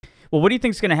Well, what do you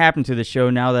think's going to happen to the show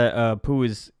now that Apu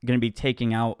is going to be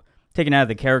taken out of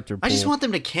the character pool? I just want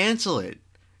them to cancel it.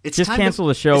 It's just time cancel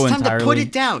the show entirely. It's time to put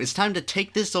it down. It's time to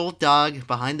take this old dog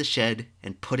behind the shed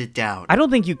and put it down. I don't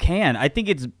think you can. I think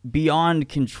it's beyond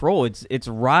control. It's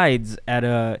rides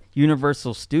at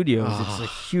Universal Studios. It's a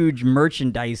huge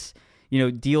merchandise,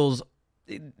 deals.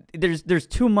 There's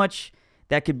too much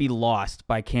that could be lost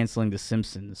by canceling The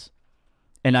Simpsons.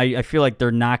 And I feel like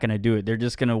they're not going to do it. They're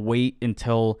just going to wait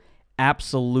until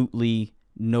absolutely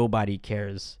nobody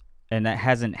cares. And that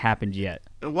hasn't happened yet.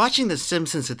 Watching The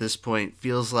Simpsons at this point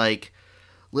feels like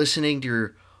listening to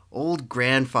your old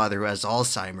grandfather who has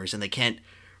Alzheimer's and they can't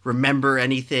remember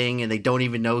anything and they don't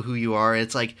even know who you are.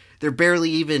 It's like they're barely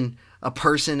even a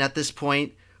person at this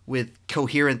point with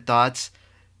coherent thoughts.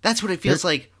 That's what it feels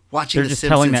like watching The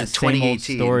Simpsons in 2018. They're just telling that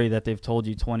same old story that they've told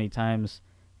you 20 times.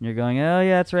 And you're going, oh,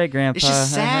 yeah, that's right, Grandpa. It's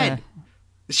just sad.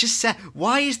 It's just sad.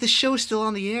 Why is the show still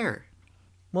on the air?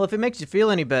 Well, if it makes you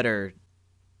feel any better...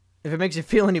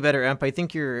 Emp, I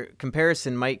think your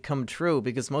comparison might come true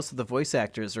because most of the voice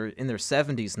actors are in their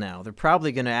 70s now. They're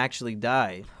probably going to actually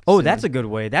die. Oh, soon. That's a good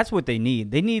way. That's what they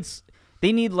need. They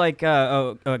need like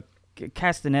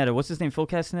Castaneda. What's his name? Phil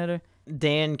Castaneda?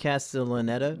 Dan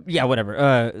Castellaneta? Yeah,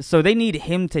 whatever. So they need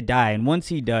him to die, and once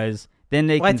he does, then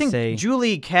they can say...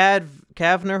 Julie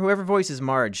Kavner, whoever voices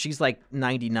Marge, she's like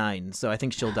 99, so I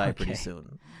think she'll die pretty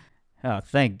soon. Oh,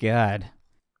 thank God.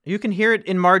 You can hear it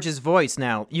in Marge's voice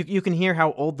now. You can hear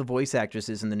how old the voice actress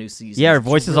is in the new season. Yeah, her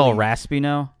voice is all raspy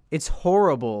now. It's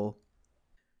horrible.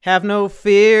 Have no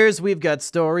fears, we've got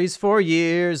stories for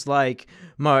years, like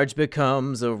Marge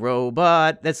becomes a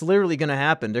robot. That's literally going to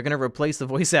happen. They're going to replace the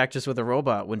voice actress with a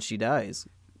robot when she dies.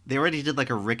 They already did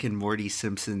like a Rick and Morty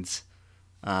Simpsons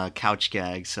couch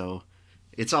gag, so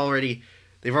they've already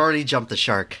jumped the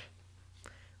shark.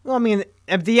 Well, I mean,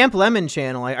 the EmpLemon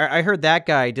channel, I heard that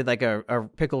guy did like a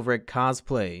Pickle Rick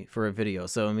cosplay for a video.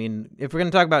 So, I mean, if we're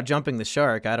going to talk about jumping the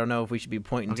shark, I don't know if we should be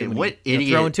pointing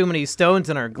throwing too many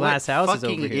stones in our glass houses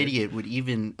over here. What fucking idiot would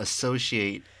even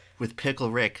associate with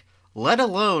Pickle Rick, let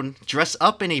alone dress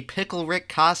up in a Pickle Rick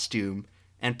costume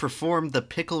and perform the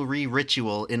Pickle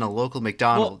Ritual in a local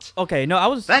McDonald's? Well, okay,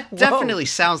 no, That definitely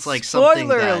sounds like something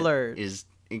that is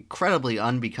incredibly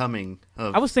unbecoming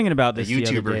of I was thinking about this a YouTuber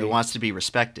the other day, who wants to be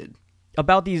respected.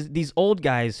 About these old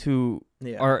guys who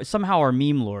are somehow are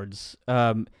meme lords,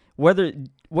 whether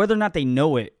or not they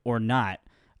know it or not.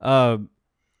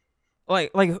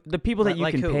 Like the people that you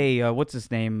can pay. What's his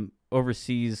name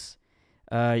overseas?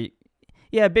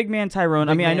 Yeah, Big Man Tyrone.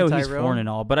 I mean, I know he's foreign and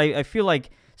all, but I feel like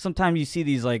sometimes you see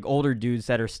these like older dudes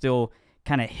that are still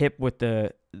kind of hip with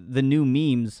the new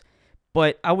memes.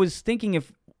 But I was thinking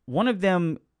if one of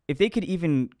them, if they could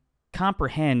even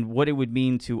comprehend what it would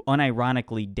mean to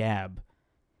unironically dab,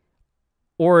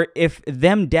 or if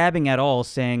them dabbing at all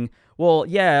saying, well,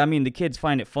 yeah, I mean, the kids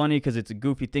find it funny because it's a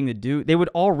goofy thing to do, they would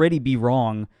already be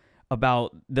wrong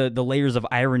about the layers of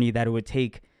irony that it would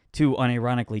take to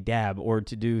unironically dab or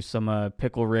to do some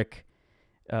Pickle Rick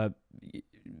high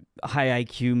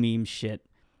IQ meme shit.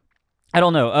 I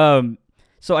don't know.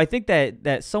 So I think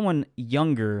that someone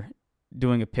younger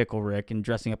doing a Pickle Rick and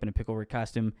dressing up in a Pickle Rick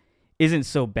costume isn't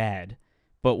so bad.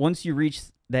 But once you reach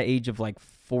that age of like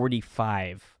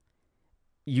 45,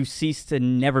 you cease to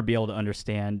never be able to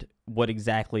understand what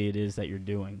exactly it is that you're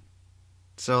doing.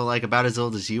 So like about as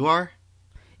old as you are?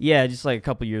 Yeah, just like a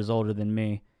couple years older than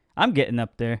me. I'm getting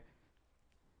up there.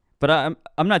 But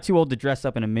I'm not too old to dress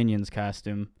up in a Minions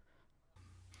costume.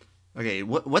 Okay,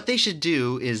 what they should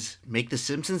do is make The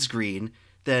Simpsons green,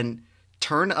 then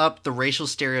turn up the racial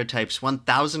stereotypes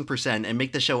 1,000% and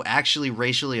make the show actually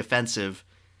racially offensive,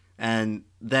 and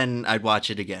then I'd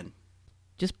watch it again.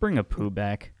 Just bring Apu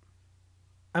back.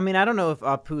 I mean, I don't know if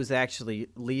Apu's actually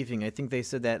leaving. I think they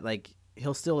said that like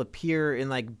he'll still appear in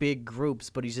like big groups,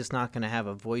 but he's just not going to have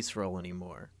a voice role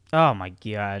anymore. Oh my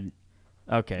God.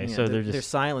 Okay, yeah, so they're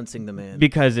silencing the man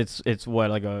because it's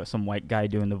what, like some white guy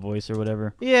doing the voice or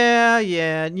whatever. Yeah,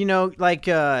 you know, like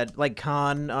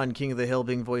Khan on King of the Hill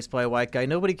being voiced by a white guy.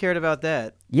 Nobody cared about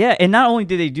that. Yeah, and not only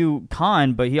did they do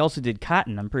Khan, but he also did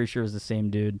Cotton. I'm pretty sure it was the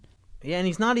same dude. Yeah, and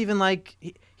he's not even like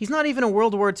he's not even a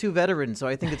World War II veteran, so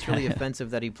I think it's really offensive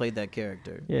that he played that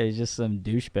character. Yeah, he's just some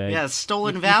douchebag. Yeah,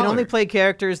 stolen valor. You can only play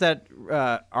characters that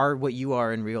are what you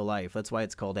are in real life. That's why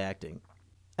it's called acting.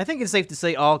 I think it's safe to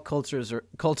say all cultures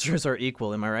are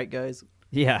equal. Am I right, guys?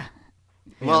 Yeah.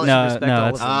 Well, no,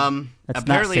 that's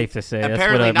not safe to say.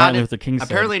 Apparently, that's what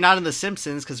apparently not in The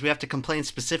Simpsons, because we have to complain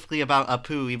specifically about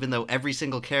Apu, even though every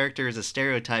single character is a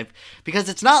stereotype. Because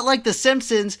it's not like The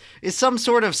Simpsons is some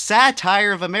sort of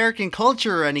satire of American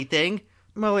culture or anything.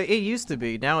 Well, it used to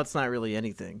be. Now it's not really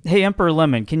anything. Hey,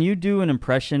 EmpLemon, can you do an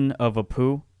impression of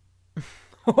Apu?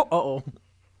 Uh-oh.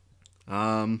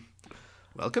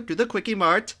 Welcome to the Quickie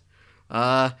Mart.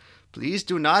 Please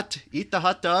do not eat the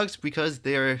hot dogs because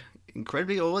they're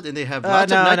incredibly old and they have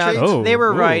lots of nitrates. No. They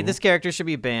were right. This character should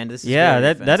be banned. This is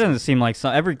that doesn't seem like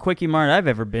every Quickie Mart I've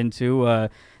ever been to.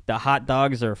 The hot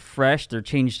dogs are fresh. They're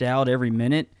changed out every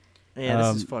minute. Yeah,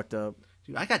 this is fucked up.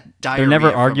 Dude, I got diarrhea. They're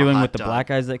never arguing with the dog. black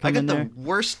guys that come in there. I got the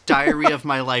worst diarrhea of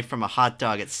my life from a hot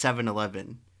dog at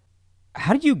 7-Eleven.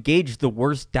 How do you gauge the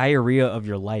worst diarrhea of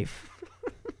your life?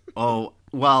 Oh,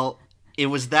 well, it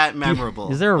was that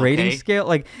memorable. Is there a rating scale?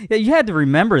 Like, you had to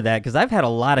remember that because I've had a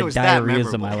lot of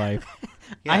diarrheas in my life.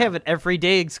 Yeah. I have it every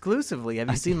day exclusively. Have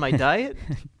you seen my diet?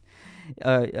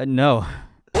 No. No,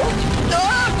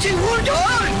 she won't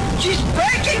hold! She's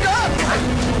breaking up!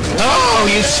 Oh,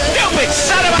 you stupid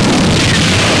son of a...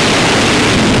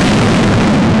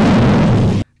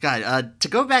 God, to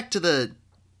go back to the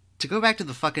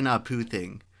fucking Apu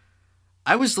thing.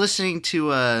 I was listening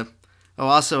to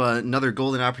also another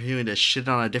golden opportunity to shit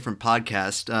on a different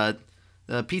podcast.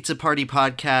 The Pizza Party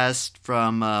podcast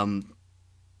from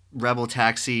Rebel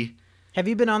Taxi. Have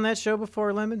you been on that show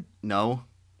before, Lemon? No.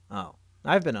 Oh,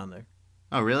 I've been on there.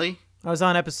 Oh, really? I was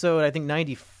on episode, I think,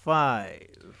 95.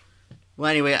 Well,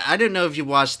 anyway, I don't know if you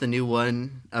watched the new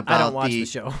one about I don't watch the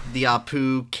show. The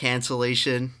Apu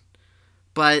cancellation,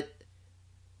 but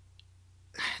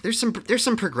there's some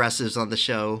progressives on the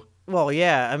show. Well,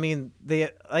 yeah, I mean,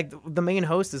 the main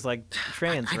host is like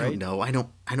trans, I right? don't know. I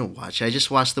don't watch. I just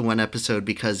watched the one episode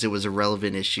because it was a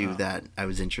relevant issue that I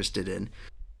was interested in.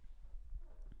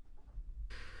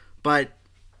 But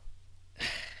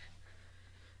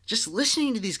just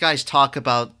listening to these guys talk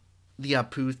about the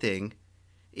Apu thing,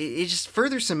 it just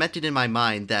further cemented in my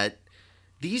mind that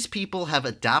these people have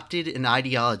adopted an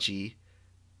ideology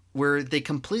where they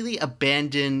completely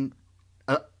abandon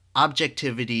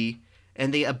objectivity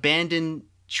and they abandon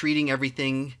treating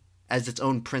everything as its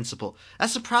own principle.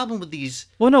 That's the problem with these.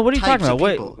 Well, no, what are you talking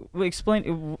about?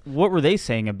 Explain. What were they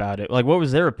saying about it? Like, what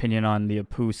was their opinion on the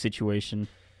Apu situation?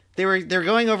 They're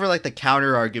going over like the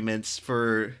counter arguments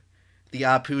for the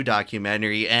Apu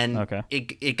documentary, and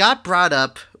it got brought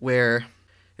up where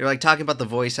they're like talking about the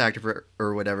voice actor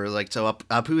or whatever. Like, so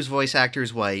Apu's voice actor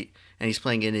is white and he's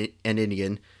playing an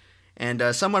Indian,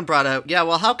 and someone brought up, yeah,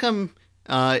 well, how come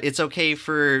it's okay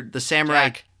for the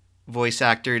samurai voice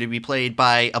actor to be played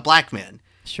by a black man?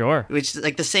 Sure. Which is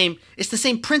like the same. It's the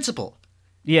same principle.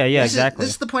 Yeah, exactly.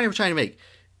 This is the point I'm trying to make.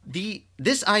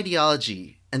 This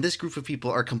ideology and this group of people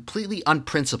are completely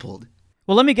unprincipled.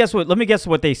 Well, let me guess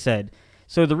what they said.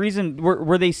 So the reason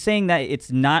were they saying that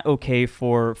it's not okay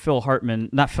for fucking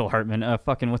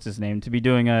what's his name, to be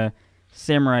doing a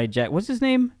Samurai Jack? What's his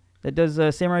name that does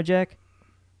Samurai Jack?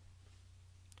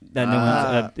 That no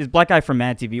one's is black guy from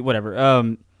Mad TV,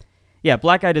 whatever. Yeah,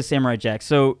 black guy does Samurai Jack.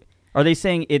 So are they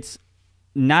saying it's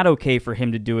not okay for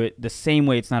him to do it the same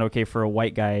way it's not okay for a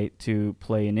white guy to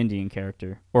play an Indian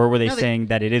character, or were they saying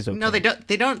that it is okay? No,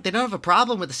 they don't have a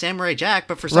problem with the Samurai Jack,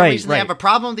 but for some reason they have a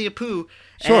problem with the Apu.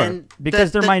 Sure, and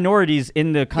because they're minorities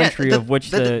in the country of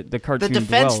which the cartoon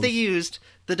dwells.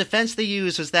 The defense they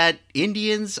used was that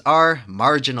Indians are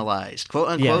marginalized, quote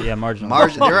unquote. Yeah,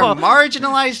 marginalized. They're a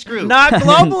marginalized group. Not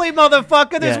globally,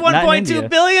 motherfucker. There's 1.2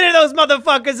 billion of those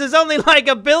motherfuckers. There's only like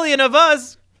a billion of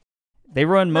us. They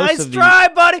run most of these. Nice try,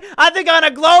 buddy. I think on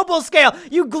a global scale.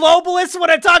 You globalists, when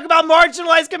I talk about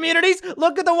marginalized communities,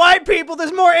 look at the white people.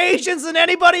 There's more Asians than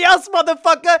anybody else,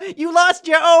 motherfucker. You lost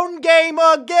your own game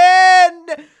again.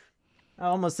 I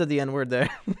almost said the N-word there.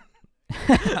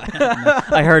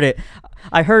 I heard it.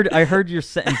 I heard your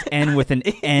sentence end with an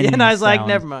N. And I was sound. like,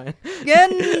 never mind.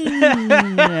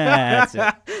 That's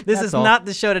it. This is not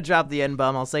the show to drop the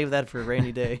N-bomb. I'll save that for a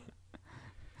rainy day.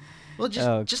 Well,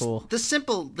 just cool. the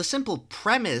simple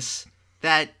premise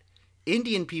that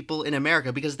Indian people in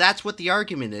America, because that's what the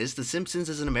argument is. The Simpsons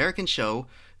is an American show.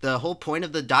 The whole point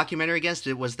of the documentary against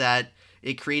it was that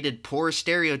it created poor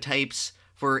stereotypes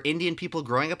for Indian people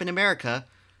growing up in America.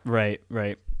 Right.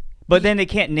 But then they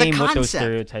can't name what those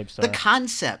stereotypes are. The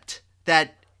concept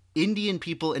that Indian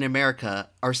people in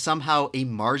America are somehow a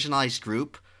marginalized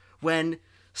group, when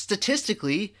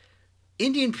statistically,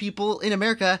 Indian people in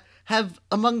America have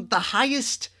among the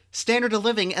highest standard of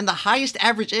living and the highest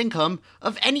average income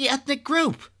of any ethnic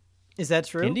group. Is that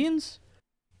true? Indians?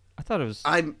 I thought it was.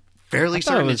 I'm fairly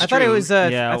certain it's true. I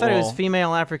thought it was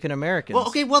female African Americans. Well,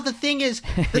 okay. Well, the thing is,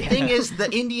 the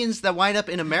Indians that wind up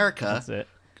in America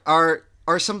are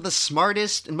some of the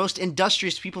smartest and most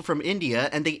industrious people from India,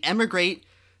 and they emigrate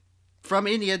from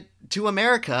India to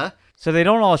America. So they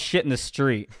don't all shit in the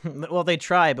street. Well, they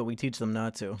try, but we teach them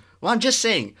not to. Well, I'm just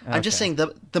saying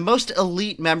the most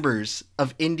elite members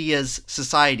of India's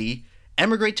society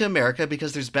emigrate to America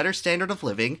because there's better standard of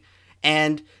living,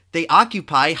 and they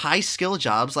occupy high skill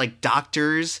jobs like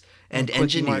doctors and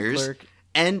engineers.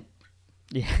 And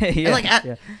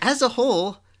as a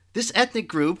whole, this ethnic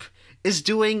group is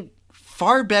doing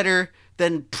far better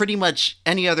than pretty much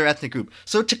any other ethnic group.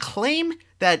 So to claim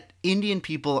that Indian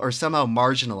people are somehow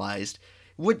marginalized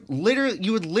you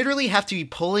would literally have to be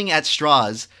pulling at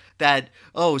straws that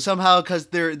somehow because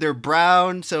they're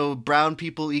brown, so brown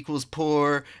people equals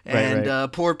poor,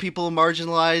 and poor people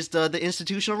marginalized the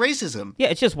institutional racism. Yeah,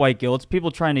 it's just white guilt. It's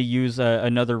people trying to use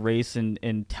another race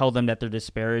and tell them that they're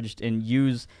disparaged and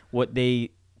use what they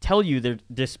tell you their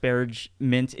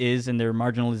disparagement is and their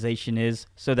marginalization is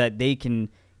so that they can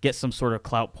get some sort of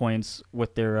clout points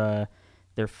with their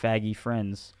faggy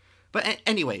friends. But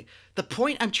anyway, the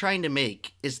point I'm trying to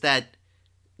make is that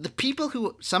the people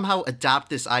who somehow adopt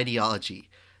this ideology,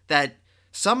 that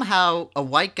somehow a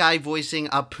white guy voicing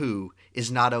Apu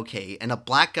is not okay and a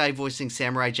black guy voicing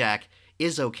Samurai Jack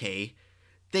is okay,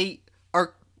 they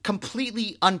are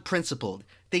completely unprincipled.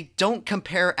 They don't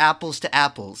compare apples to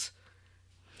apples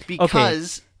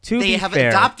because they have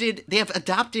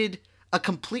adopted a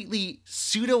completely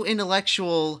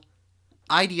pseudo-intellectual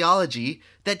ideology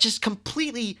that just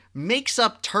completely makes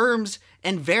up terms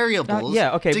and variables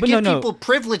to give people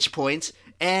privilege points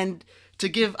and to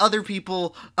give other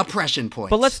people oppression points.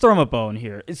 But let's throw him a bone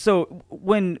here. So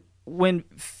when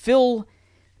Phil,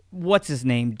 what's his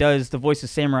name, does the voice of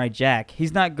Samurai Jack,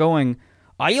 he's not going,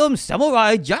 "I am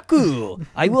Samurai Jacku.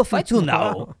 I will fight you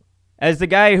now." As the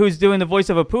guy who's doing the voice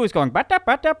of Apu is going, "Bata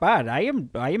bata bata. I am.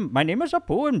 My name is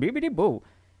Apu and bibbidi boo."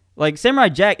 Like Samurai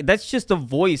Jack, that's just the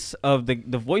voice of the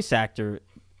voice actor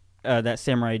that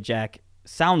Samurai Jack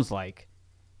sounds like.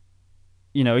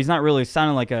 You know, he's not really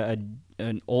sounding like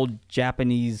an old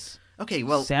Japanese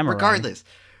samurai. Regardless.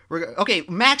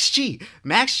 Max G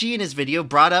in his video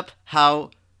brought up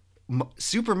how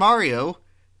Super Mario,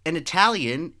 an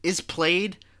Italian, is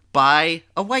played by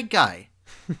a white guy.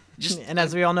 And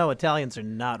as we all know, Italians are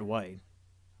not white.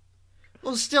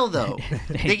 Well, still though,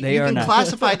 you can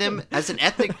classify them as an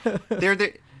ethnic.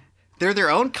 They're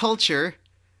their own culture.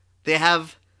 They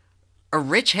have a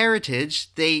rich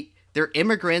heritage. They're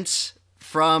immigrants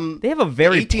from. They have a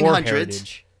very poor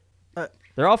heritage.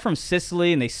 They're all from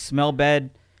Sicily, and they smell bad.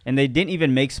 And they didn't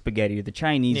even make spaghetti. The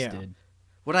Chinese did.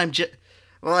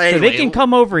 Anyway, so they can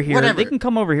come over here. Whatever. They can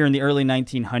come over here in the early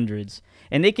 1900s,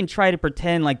 and they can try to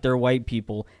pretend like they're white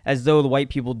people, as though the white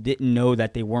people didn't know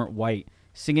that they weren't white.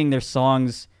 Singing their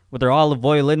songs with their olive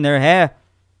oil in their hair,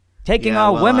 taking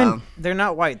our women. They're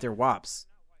not white, they're wops.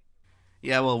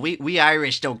 Yeah, well, we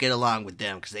Irish don't get along with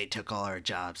them because they took all our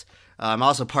jobs. I'm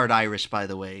also part Irish, by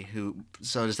the way.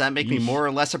 So does that make me more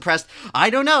or less oppressed? I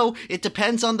don't know. It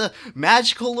depends on the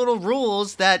magical little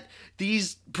rules that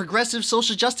these progressive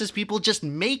social justice people just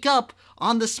make up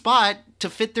on the spot to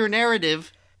fit their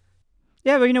narrative.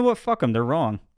 Yeah, but you know what? Fuck them. They're wrong.